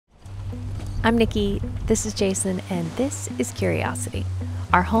I'm Nikki, this is Jason, and this is Curiosity,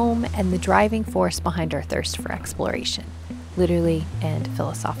 our home and the driving force behind our thirst for exploration, literally and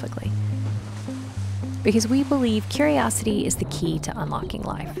philosophically. Because we believe curiosity is the key to unlocking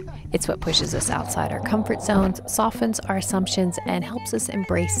life. It's what pushes us outside our comfort zones, softens our assumptions, and helps us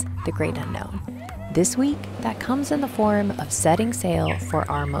embrace the great unknown. This week, that comes in the form of setting sail for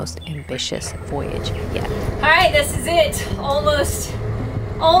our most ambitious voyage yet. All right, this is it. Almost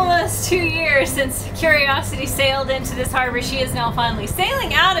 2 years since Curiosity sailed into this harbor. She is now finally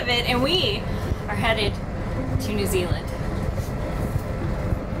sailing out of it, and we are headed to New Zealand.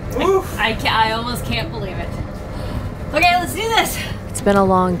 I almost can't believe it. Okay, let's do this. It's been a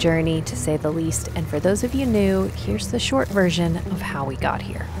long journey, to say the least, and for those of you new, here's the short version of how we got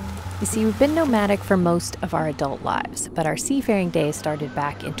here. You see, we've been nomadic for most of our adult lives, but our seafaring days started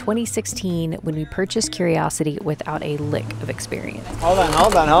back in 2016 when we purchased Curiosity without a lick of experience. Hold on.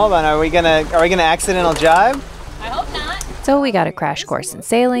 Are we gonna accidental jibe? I hope not. So we got a crash course in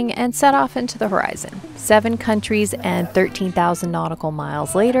sailing and set off into the horizon. 7 countries and 13,000 nautical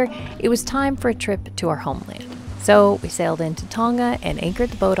miles later, it was time for a trip to our homeland. So we sailed into Tonga and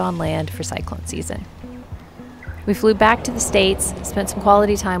anchored the boat on land for cyclone season. We flew back to the States, spent some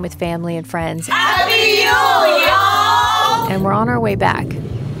quality time with family and friends. Happy Yule, y'all! And we're on our way back,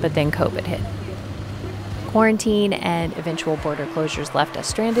 but then COVID hit. Quarantine and eventual border closures left us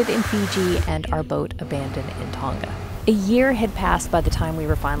stranded in Fiji and our boat abandoned in Tonga. A year had passed by the time we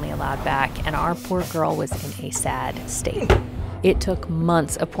were finally allowed back, and our poor girl was in a sad state. It took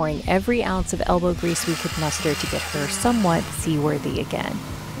months of pouring every ounce of elbow grease we could muster to get her somewhat seaworthy again.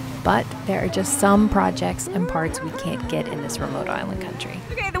 But there are just some projects and parts we can't get in this remote island country.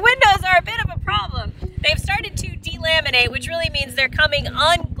 Okay, the windows are a bit of a problem. They've started to delaminate, which really means they're coming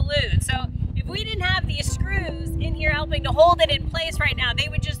unglued. So if we didn't have these screws in here helping to hold it in place right now, they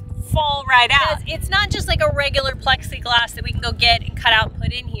would just fall right out. It's not just like a regular plexiglass that we can go get and cut out and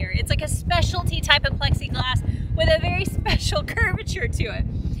put in here. It's like a specialty type of plexiglass with a very special curvature to it.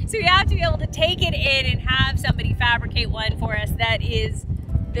 So you have to be able to take it in and have somebody fabricate one for us that is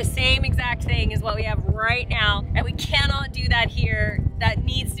the same exact thing as what we have right now, and we cannot do that here. That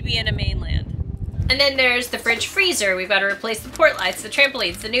needs to be in a mainland. And then there's the fridge freezer. We've got to replace the port lights, the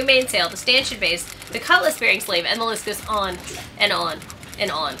trampolines, the new mainsail, the stanchion base, the cutlass bearing sleeve, and the list goes on and on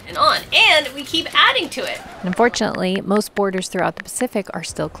and on and on. And we keep adding to it. Unfortunately, most borders throughout the Pacific are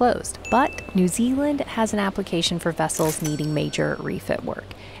still closed, but New Zealand has an application for vessels needing major refit work,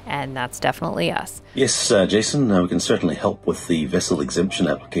 and that's definitely us. Yes, Jason, we can certainly help with the vessel exemption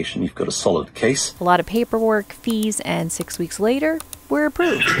application. You've got a solid case. A lot of paperwork, fees, and 6 weeks later, we're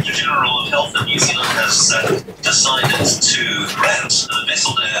approved. The Director General of Health in New Zealand has decided to grant the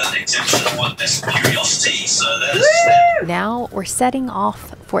vessel exemption for Vessel Curiosity, so that is... Now we're setting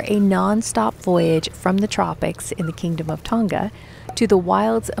off for a non-stop voyage from the tropics in the Kingdom of Tonga to the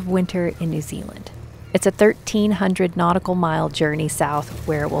wilds of winter in New Zealand. It's a 1,300 nautical mile journey south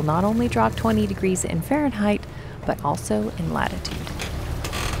where it will not only drop 20 degrees in Fahrenheit, but also in latitude.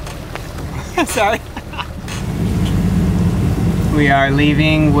 Sorry. We are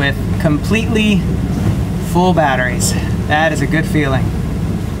leaving with completely full batteries. That is a good feeling.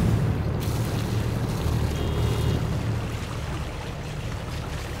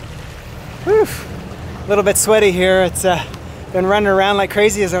 Whew. A little bit sweaty here. It's been running around like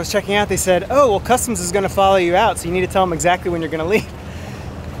crazy. As I was checking out, they said, oh, well, customs is going to follow you out, so you need to tell them exactly when you're going to leave.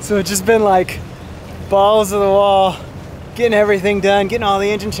 So it's just been like balls to the wall, getting everything done, getting all the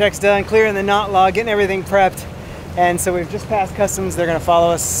engine checks done, clearing the knot log, getting everything prepped. And so we've just passed customs. They're going to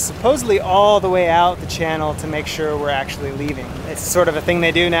follow us supposedly all the way out the channel to make sure we're actually leaving. It's sort of a thing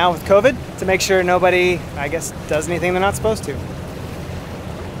they do now with COVID to make sure nobody, I guess, does anything they're not supposed to.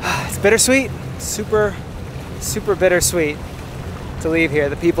 It's bittersweet, super bittersweet to leave here.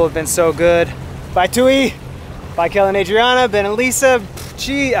 The people have been so good. Bye Tui, bye Kel and Adriana, Ben and Lisa.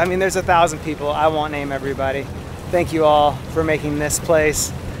 Gee, I mean, there's 1,000 people. I won't name everybody. Thank you all for making this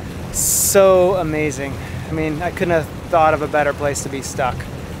place so amazing. I mean, I couldn't have thought of a better place to be stuck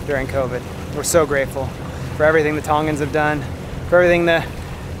during COVID. We're so grateful for everything the Tongans have done, for everything the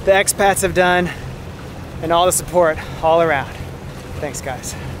expats have done, and all the support all around. Thanks,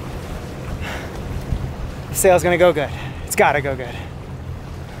 guys. The sail's gonna go good. It's gotta go good.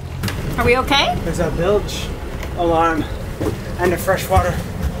 Are we okay? There's a bilge alarm and a freshwater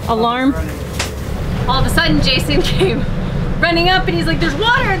alarm. All of a sudden, Jason came running up and he's like, there's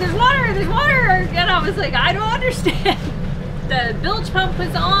water, there's water, there's water. And I was like, I don't understand. The bilge pump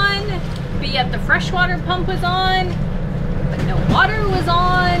was on, but yet the freshwater pump was on, but no water was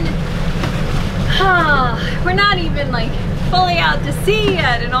on. We're not even like fully out to sea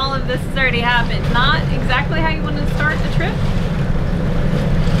yet, and all of this has already happened. Not exactly how you want to start the trip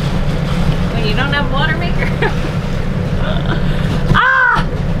when you don't have a water maker. Ah!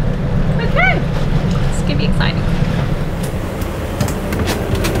 Okay. This can be exciting.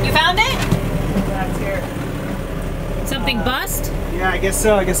 You found it? Yeah, it's here. Something bust? Yeah, I guess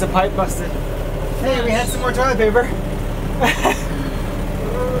so. I guess the pipe busted. Hey, we had some more toilet paper.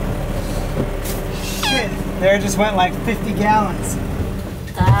 Shit. There just went like 50 gallons.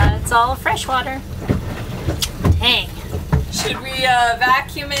 That's all fresh water. Dang. Should we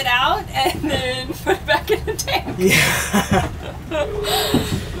vacuum it out and then put it back in the tank? Yeah.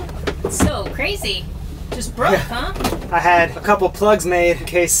 So crazy. Just broke, huh? I had a couple plugs made in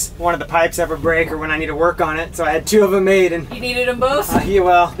case one of the pipes ever break or when I need to work on it. So I had 2 of them made. And you needed them both? yeah,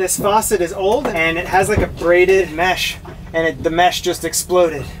 well, this faucet is old and it has like a braided mesh, and the mesh just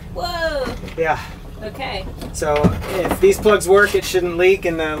exploded. Whoa. Yeah. Okay. So if these plugs work, it shouldn't leak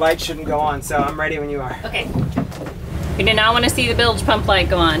and the light shouldn't go on. So I'm ready when you are. Okay. We do not want to see the bilge pump light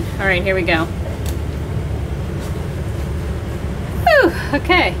go on. All right, here we go. Whew,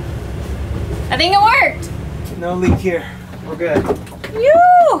 okay. I think it worked. No leak here. We're good.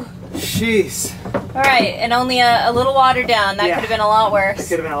 Yoo! Jeez. All right, and only a little water down. That Yeah. could have been a lot It worse.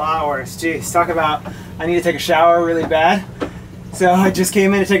 could have been a lot worse. Jeez, talk about, I need to take a shower really bad. So I just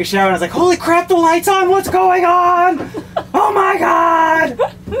came in to take a shower and I was like, holy crap, the light's on, what's going on? Oh my God!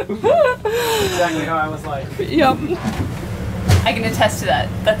 Exactly how I was like. Yep. I can attest to that.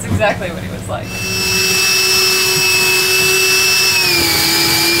 That's exactly what he was like.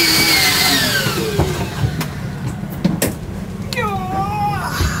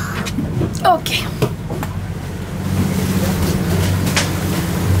 Okay.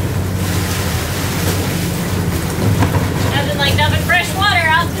 Nothing like dumping fresh water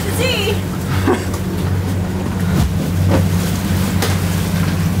out to the sea.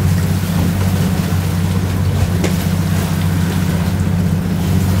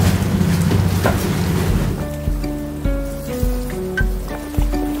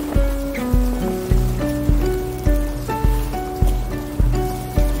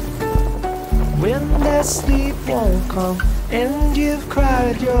 When that sleep won't come and you've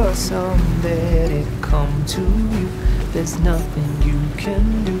cried your song, let it come to you. There's nothing you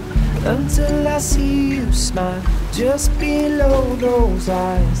can do until I see you smile just below those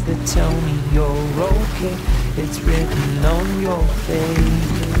eyes that tell me you're okay. It's written on your face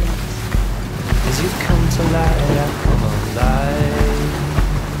as you come to light. I come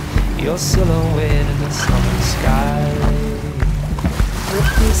alive, your silhouette in the summer sky. But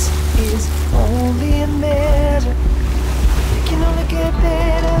this is only a measure. It can only get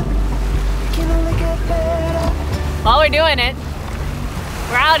better. It can only get better. While we're doing it,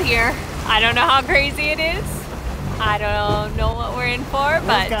 we're out here. I don't know how crazy it is. I don't know what we're in for,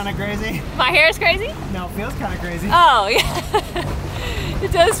 but It's kind of crazy. my hair is crazy? No, it feels kind of crazy. Oh, yeah.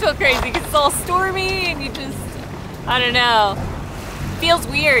 It does feel crazy because it's all stormy and you just, I don't know. It feels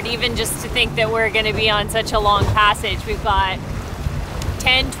weird even just to think that we're going to be on such a long passage. We've got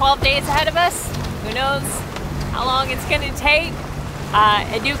 10, 12 days ahead of us. Who knows how long it's going to take.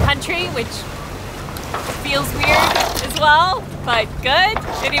 A new country, which feels weird as well, but good.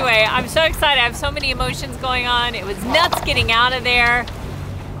 Anyway, I'm so excited. I have so many emotions going on. It was nuts getting out of there.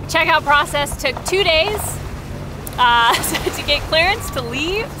 Checkout process took 2 days to get clearance to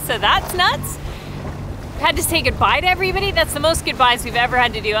leave, so that's nuts. Had to say goodbye to everybody. That's the most goodbyes we've ever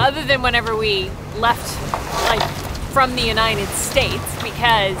had to do, other than whenever we left, like, from the United States,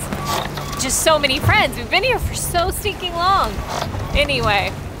 because just so many friends. We've been here for so stinking long.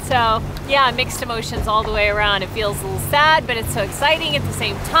 Anyway, so yeah, mixed emotions all the way around. It feels a little sad, but it's so exciting at the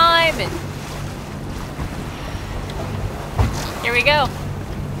same time. And here we go.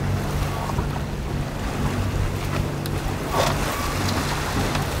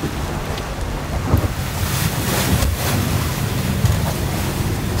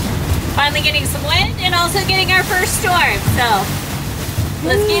 Finally getting some wind and also getting our first storm. So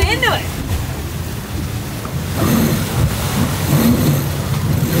let's get into it.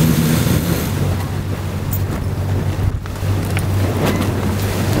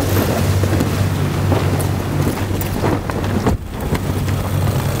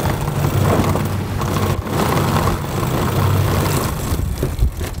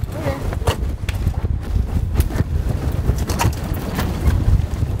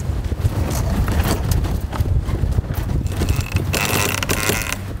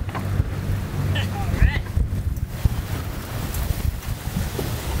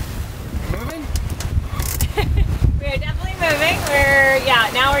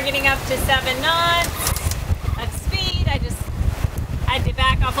 Now we're getting up to 7 knots of speed. I just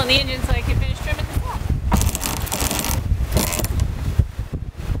back off on the engine so I can finish trimming the sail.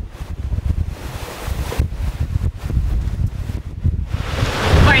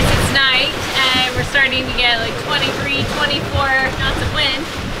 Of course, it's night and we're starting to get like 23, 24 knots of wind.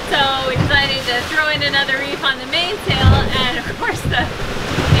 So we decided to throw in another reef on the mainsail, and of course the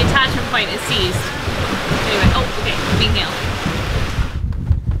attachment point is seized. Anyway, oh, okay, being hailed.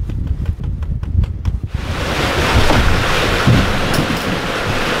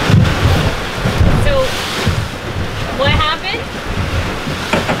 So, what happened?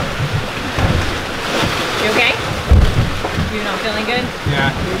 You okay? You're not feeling good?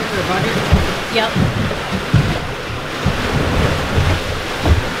 Yeah. Can you get to the bucket? Yep.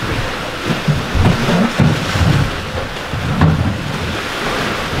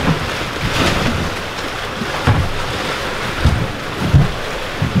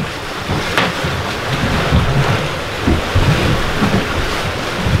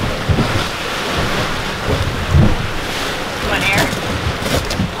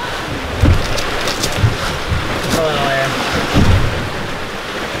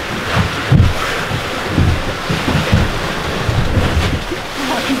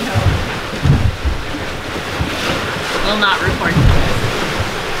 Will not report this.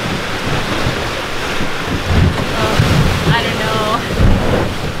 I don't know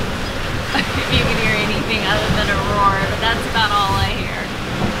if you can hear anything other than a roar, but that's about all I hear.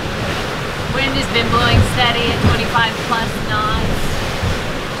 Wind has been blowing steady at 25 plus knots,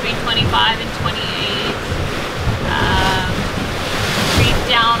 between 25 and 28. Reef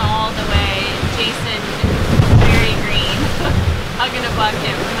down all the way. Jason, very green, hugging a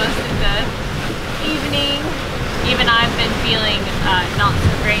bucket for most of the evening. Even I've been feeling not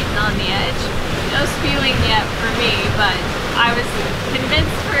so great and on the edge. No spewing yet for me, but I was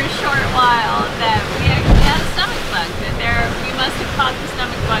convinced for a short while that we actually had a stomach bug, that we must have caught the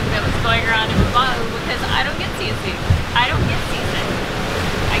stomach bug that was going around in my bottle, because I don't get seasick. I don't get seasick.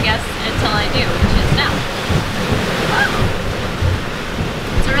 I guess until I do, which is now. Wow.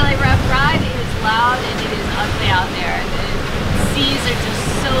 It's a really rough ride. It is loud and it is ugly out there. The seas are just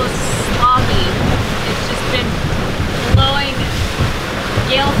so slobby. It's just been blowing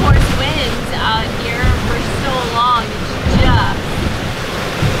gale force winds out here for so long. It's just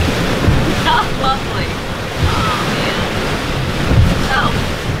not lovely. Oh man. So,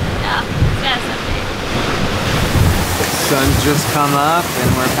 yeah, that's something. Sun's just come up and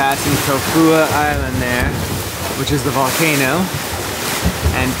we're passing Tofua Island there, which is the volcano,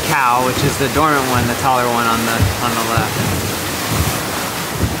 and Cow, which is the dormant one, the taller one on the left.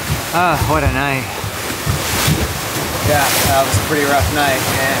 Ah, what a night. Yeah, that was a pretty rough night,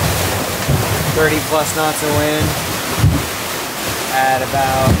 man. 30 plus knots of wind at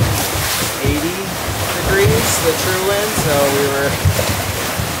about 80 degrees, the true wind, so we were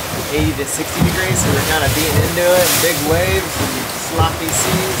 80 to 60 degrees, so we were kind of beating into it, and big waves and sloppy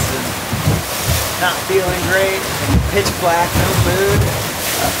seas, and not feeling great, and pitch black, no moon.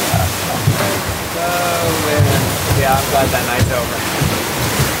 Oh man, yeah, I'm glad that night's over.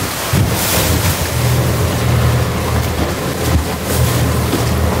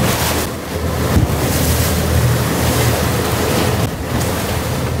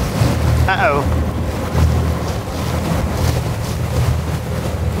 Uh-oh.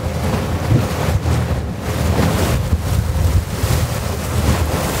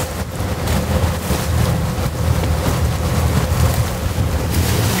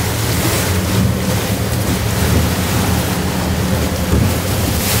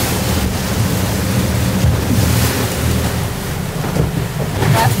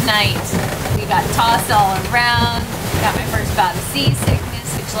 Rough night. We got tossed all around. Got my first bout of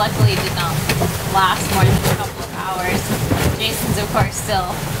seasickness, which luckily did not last more than a couple of hours. Jason's of course still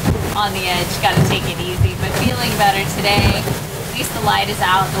on the edge, gotta take it easy, but feeling better today. At least the light is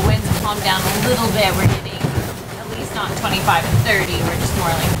out, the winds have calmed down a little bit. We're hitting at least not 25 and 30, we're just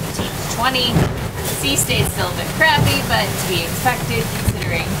more like 15 to 20. The sea state's still a bit crappy, but to be expected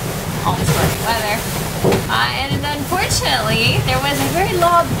considering all the stormy weather. And unfortunately, there was a very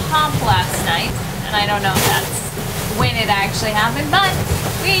loud pop last night, and I don't know if that's when it actually happened, but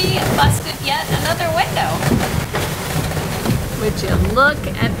we busted yet another window. Would you look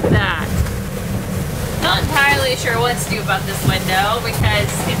at that? Not entirely sure what to do about this window because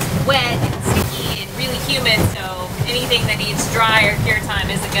it's wet and sticky and really humid, so anything that needs dry or cure time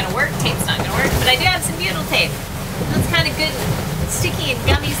isn't going to work. Tape's not going to work, but I do have some butyl tape. That's kind of good, sticky and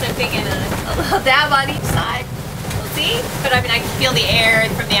gummy, so I'm taking a little dab on each side. We'll see, but I mean I can feel the air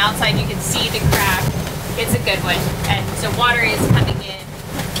from the outside. You can see the crack. It's a good one, and so water is coming in.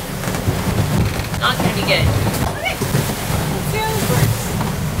 Not going to be good. Okay, let's see how this works.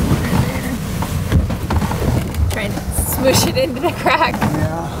 smoosh it into the crack.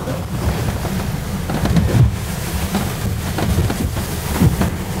 Yeah.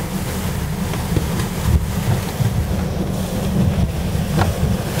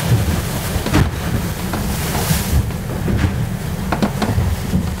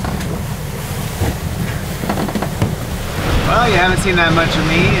 Well, you haven't seen that much of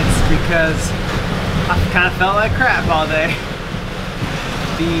me. It's because I've kind of felt like crap all day.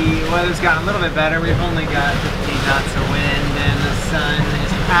 The weather's gotten a little bit better. We've only got 15 knots of wind and the sun is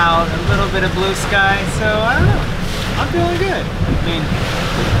out, a little bit of blue sky, so I don't know. I'm feeling good. I mean,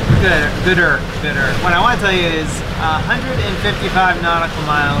 gooder. What I want to tell you is 155 nautical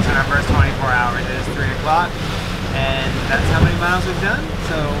miles in our first 24 hours. It is 3 o'clock, and that's how many miles we've done.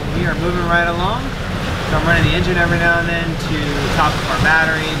 So we are moving right along. So I'm running the engine every now and then to top up our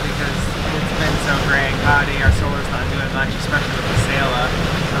battery because it's been so gray and cloudy. Our solar's not doing much, especially with the sail up.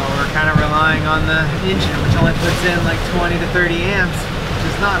 So we're kind of relying on the engine, which only puts in like 20 to 30 amps,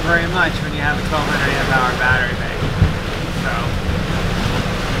 which is not very much when you have a 1200 amp hour battery bank. So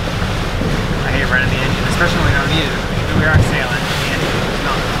I hate running the engine, especially when we don't need it. If we are sailing, the engine is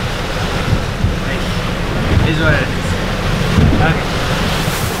not. It is what it is. Okay.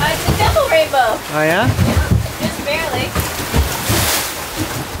 It's a double rainbow. Oh yeah? Yeah, just barely.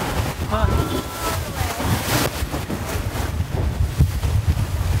 Huh.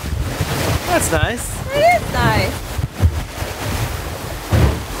 That's nice. It is nice.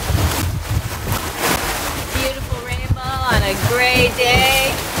 Beautiful rainbow on a gray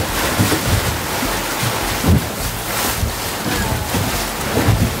day.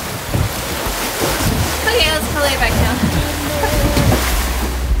 Okay, let's pull it back down.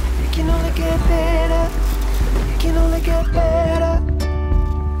 It can only get better. It can only get better.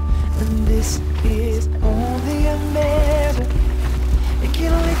 And this is only a measure. It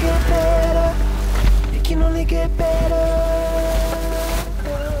can only get better. It can only get better.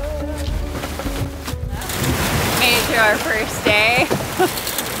 Made it through our first day. A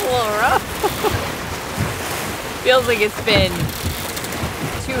little rough. Feels like it's been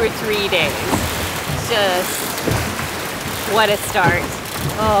 2 or 3 days. Just what a start.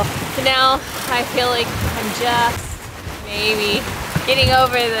 Oh, so now I feel like I'm just maybe getting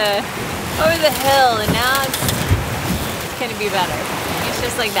over the hill, and now it's gonna be better. It's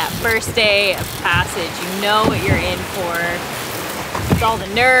just like that first day of passage. You know what you're in for. It's all the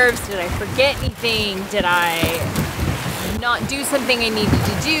nerves. Did I forget anything? Did I not do something I needed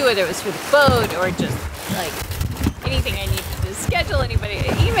to do, whether it was for the boat or just like anything I needed to schedule, anybody,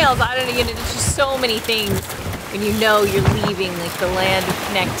 emails, I don't know, it's just so many things when you know you're leaving like the land of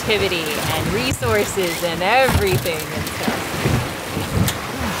connectivity and resources and everything and stuff.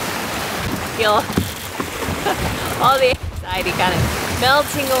 Feel all the anxiety kind of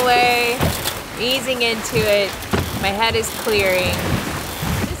melting away, easing into it. My head is clearing.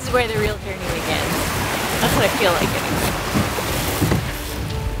 This is where the real journey begins. That's what I feel like anyway.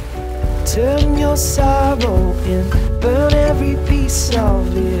 Turn your sorrow in, burn every piece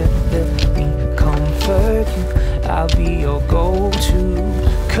of it. Let me comfort you. I'll be your go-to.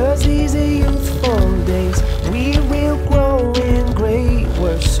 Cause these are youthful days. We will grow in great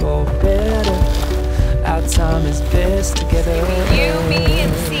works or better. Our time is best together. You, me,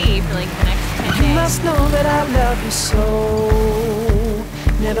 and C for like the next 10 days. You must know that I love you so.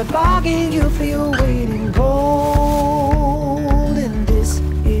 Never bargain you for your weight in gold. And this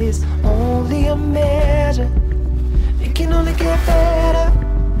is only a measure. It can only get better.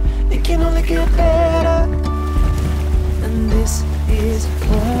 It can only get better. And this is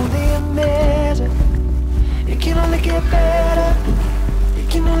only a measure. It can only get better. It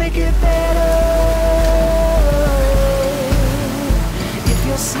can only get better. If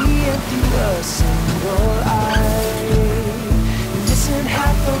you'll see it through a single eye, missing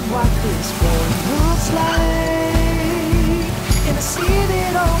half of what this world looks like. In a sea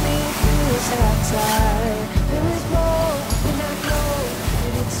that only feels half tide, there is more, and I know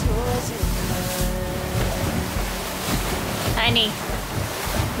that it's yours and mine. Honey,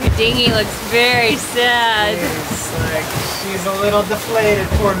 your dinghy looks very sad. It's like she's a little deflated,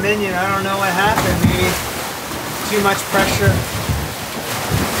 poor minion. I don't know what happened. Maybe too much pressure.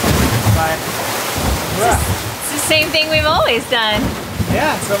 But It's the same thing we've always done.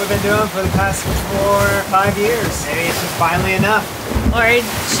 yeah, it's what we've been doing for the past 4 or 5 years. Maybe it's just finally enough. Or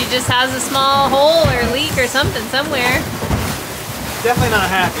she just has a small hole or leak or something somewhere. Definitely not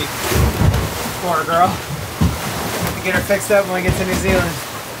happy. Poor girl. Have to get her fixed up when we get to New Zealand.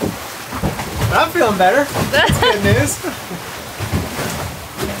 But I'm feeling better. That's good news.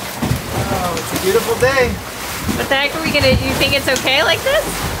 Oh, it's a beautiful day. What the heck are we gonna, you think it's okay like this?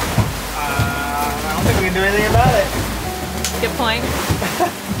 I don't think we can do anything about it. Good point.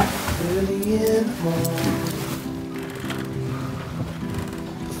 Early in the morning,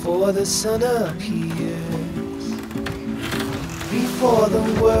 before the sun appears, before the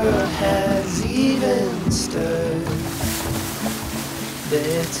world has even stirred,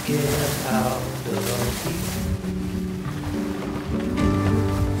 let's get out of here.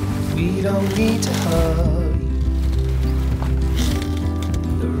 We don't need to hurry,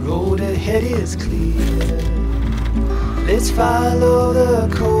 the road ahead is clear. Let's follow the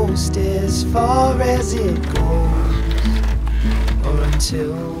coast as far as it goes, or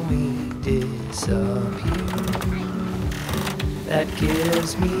until we disappear. That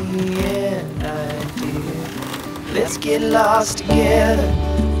gives me an idea. Let's get lost together.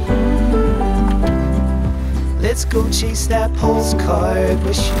 Let's go chase that postcard,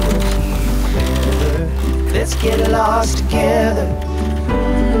 wish you were here. Let's get lost together.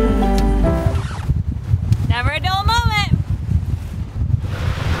 Never a dull moment.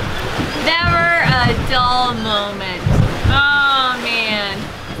 Never a dull moment. Oh man.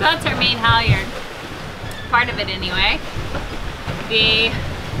 That's our main halyard. Part of it anyway. The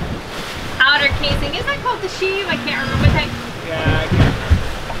outer casing, is that called the sheave? I can't remember what that. Yeah, I can't.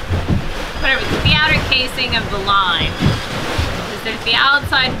 Whatever, the outer casing of the line. There's the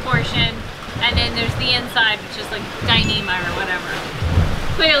outside portion, and then there's the inside, which is like Dyneema or whatever.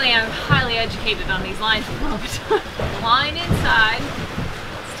 Clearly I'm highly educated on these lines at the moment. The line inside,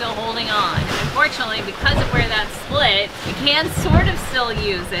 still holding on. And unfortunately, because of where that's split, we can sort of still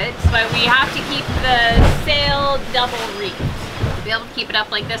use it, but we have to keep the sail double reefed. To be able to keep it up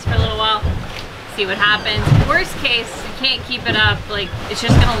like this for a little while, see what happens. Worst case, you can't keep it up, like it's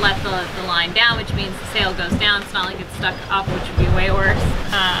just gonna let the line down, which means the sail goes down. It's not like it's stuck up, which would be way worse.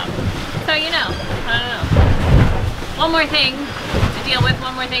 So you know, I don't know. One more thing to deal with,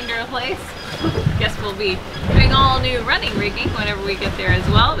 one more thing to replace. Guess we'll be doing all new running rigging whenever we get there as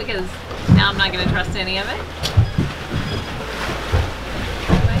well, because now I'm not gonna trust any of it.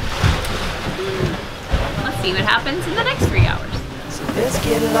 Let's see what happens in the next 3 hours. So let's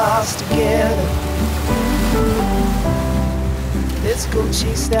get lost together. Let's go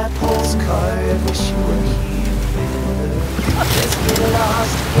chase that postcard, wish you were here. Let's get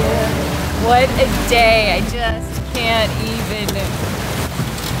lost together. What a day. I just can't even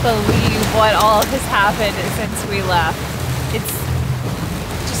believe what all has happened since we left. It's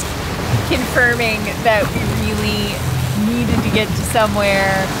just confirming that we really needed to get to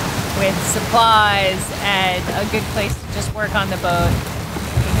somewhere with supplies and a good place to just work on the boat,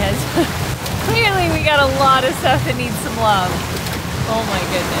 because clearly we got a lot of stuff that needs some love. Oh my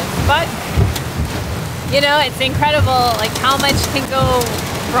goodness. But you know, it's incredible like how much can go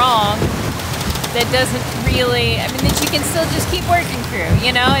wrong that doesn't really, I mean, that you can still just keep working through,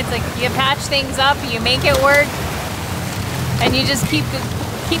 you know? It's like you patch things up, you make it work, and you just keep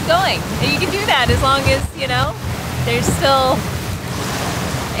going. And you can do that as long as, you know, there's still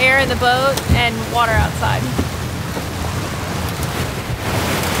air in the boat and water outside.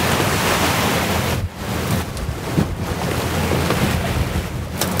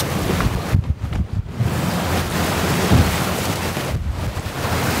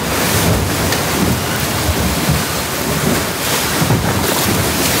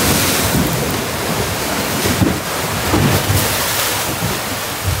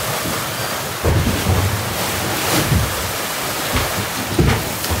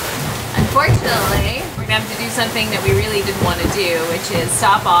 Unfortunately, we're gonna have to do something that we really didn't want to do, which is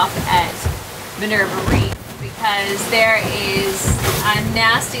stop off at Minerva Reef, because there is a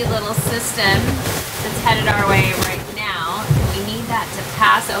nasty little system that's headed our way right now, and we need that to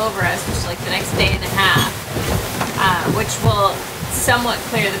pass over us, which is like the next day and a half, which will somewhat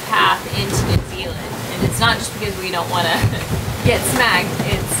clear the path into New Zealand. And it's not just because we don't want to get smacked,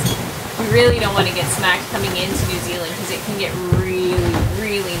 we really don't want to get smacked coming into New Zealand, because it can get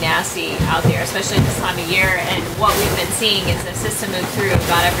really nasty out there, especially this time of year. And what we've been seeing is the system move through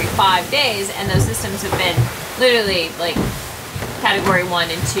about every 5 days, and those systems have been literally like category 1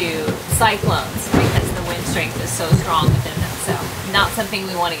 and 2 cyclones, because the wind strength is so strong within them. So not something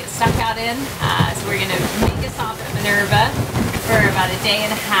we want to get stuck out in. So we're going to make a stop at Minerva for about a day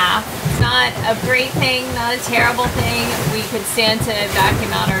and a half. It's not a great thing, not a terrible thing. We could stand to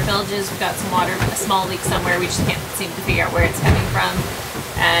vacuum out our villages. We've got some water, a small leak somewhere. We just can't seem to figure out where it's coming from.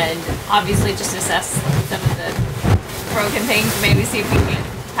 And obviously just assess some of the broken things. Maybe see if we can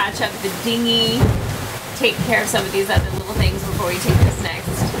patch up the dinghy, take care of some of these other little things before we take this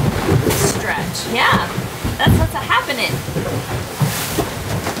next stretch. Yeah, that's what's happening.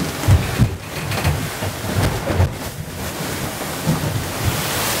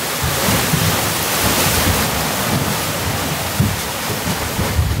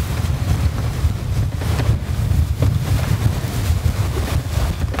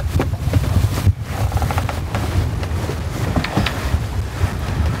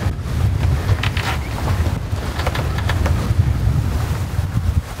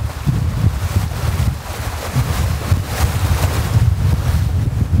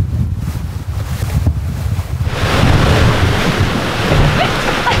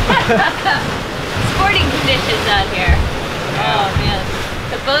 Sporting conditions out here. Oh man,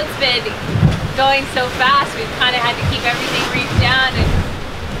 the boat's been going so fast. We've kind of had to keep everything reefed down, and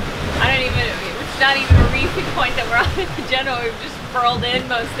it's not even a reefing point that we're on in general. We've just furled in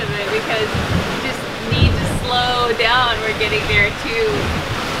most of it because we just need to slow down. We're getting there too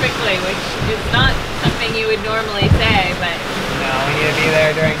quickly, which is not something you would normally say, but No, we need to be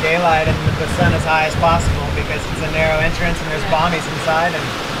there during daylight and with the sun as high as possible because it's a narrow entrance and there's bombies inside, and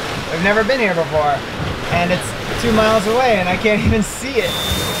we've never been here before. And it's 2 miles away and I can't even see it.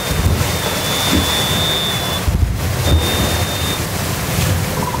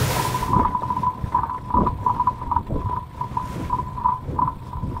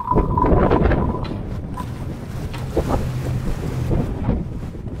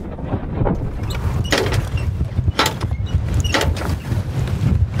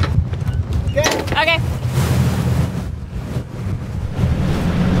 okay.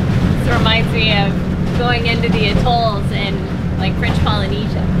 This reminds me of going into the atolls in like French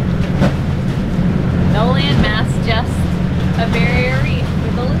Polynesia. No landmass, just a barrier reef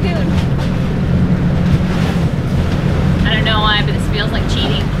with a lagoon. I don't know why, but this feels like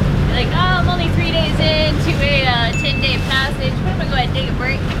cheating. You're like, oh, I'm only 3 days into a 10-day passage. But I'm gonna go ahead and take a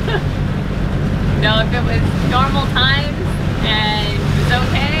break. No, if it was normal times and it was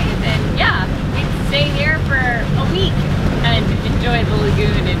okay, then yeah, we'd stay here for a week and enjoy the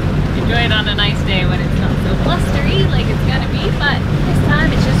lagoon and enjoy it on a nice day when it's not so blustery like it's gonna be. But this time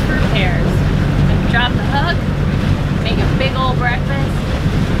it's just for repairs. Drop the hook, make a big old breakfast,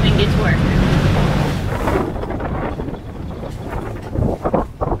 and get to work.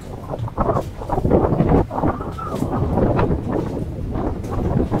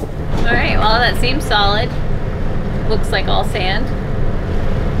 Alright, well that seems solid. Looks like all sand.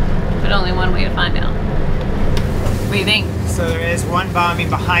 But only one way to find out. What do you think? So there is one bombing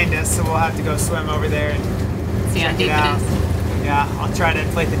behind us, so we'll have to go swim over there and See how check deep it out. it is. Yeah, I'll try to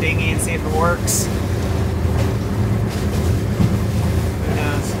inflate the dinghy and see if it works. Who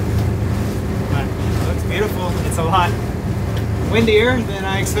knows? But it looks beautiful. It's a lot windier than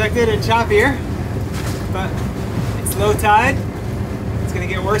I expected and choppier. But it's low tide. It's gonna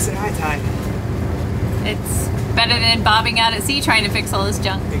get worse at high tide. It's better than bobbing out at sea trying to fix all this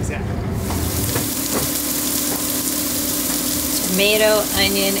junk. Exactly. Tomato,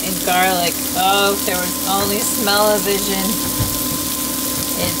 onion, and garlic. Oh, if there was only smell-o-vision.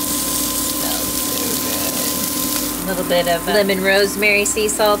 It smells so good. A little bit of lemon rosemary sea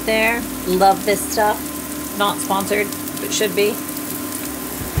salt there. Love this stuff. Not sponsored, but should be.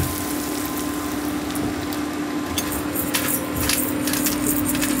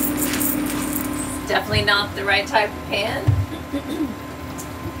 Definitely not the right type of pan.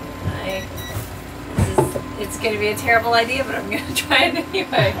 It's going to be a terrible idea, but I'm going to try it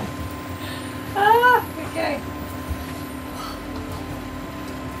anyway. Ah, okay.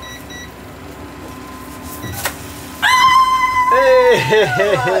 Hey!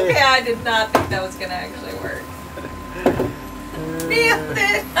 Okay, I did not think that was going to actually work. Nailed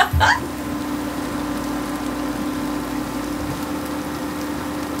it!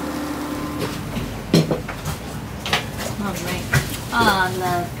 Alright. Oh,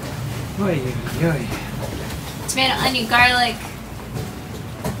 love. Oy, oy. Tomato, onion, garlic.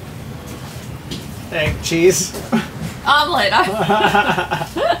 Egg, cheese. Omelet.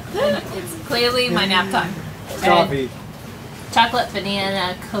 It's clearly my nap time. Coffee. And chocolate,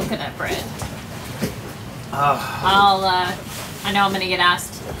 banana, coconut bread. Oh. I know I'm gonna get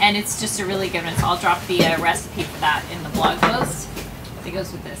asked, and it's just a really good one, so I'll drop the recipe for that in the blog post that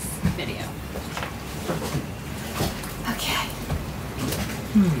goes with this video. Okay.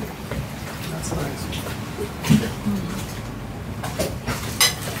 That's nice.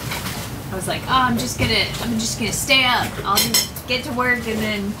 I was like, oh, I'm just gonna stay up. I'll just get to work and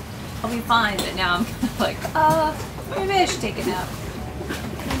then I'll be fine. But now I'm like, maybe I should take a nap. I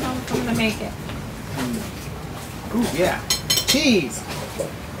don't know if I'm gonna make it. Ooh, yeah. Cheese!